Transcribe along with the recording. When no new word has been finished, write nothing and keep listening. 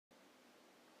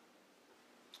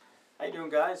How you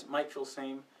doing, guys? Mike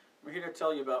Filsame. I'm here to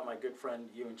tell you about my good friend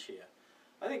Ewen Chia.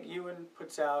 I think Ewen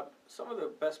puts out some of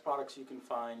the best products you can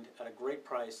find at a great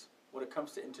price when it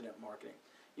comes to internet marketing.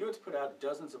 Ewen's put out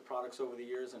dozens of products over the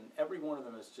years, and every one of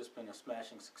them has just been a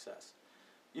smashing success.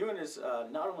 Ewen is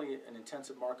not only an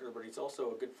intensive marketer, but he's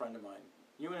also a good friend of mine.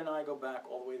 Ewen and I go back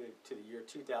all the way to the year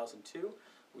 2002.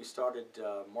 We started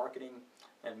marketing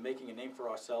and making a name for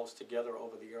ourselves together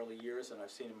over the early years, and I've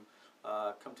seen him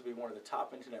come to be one of the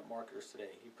top internet marketers today.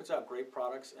 He puts out great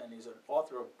products, and he's an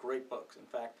author of great books. In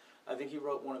fact, I think he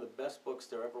wrote one of the best books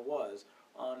there ever was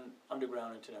on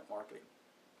underground internet marketing.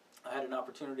 I had an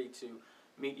opportunity to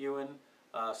meet Ewen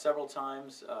several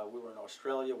times. We were in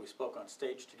Australia, we spoke on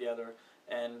stage together,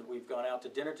 and we've gone out to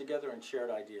dinner together and shared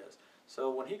ideas.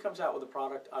 So when he comes out with a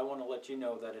product, I want to let you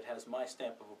know that it has my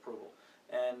stamp of approval.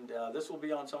 And this will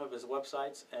be on some of his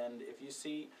websites, and if you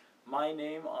see my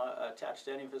name attached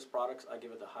to any of his products, I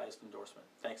give it the highest endorsement.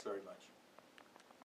 Thanks very much.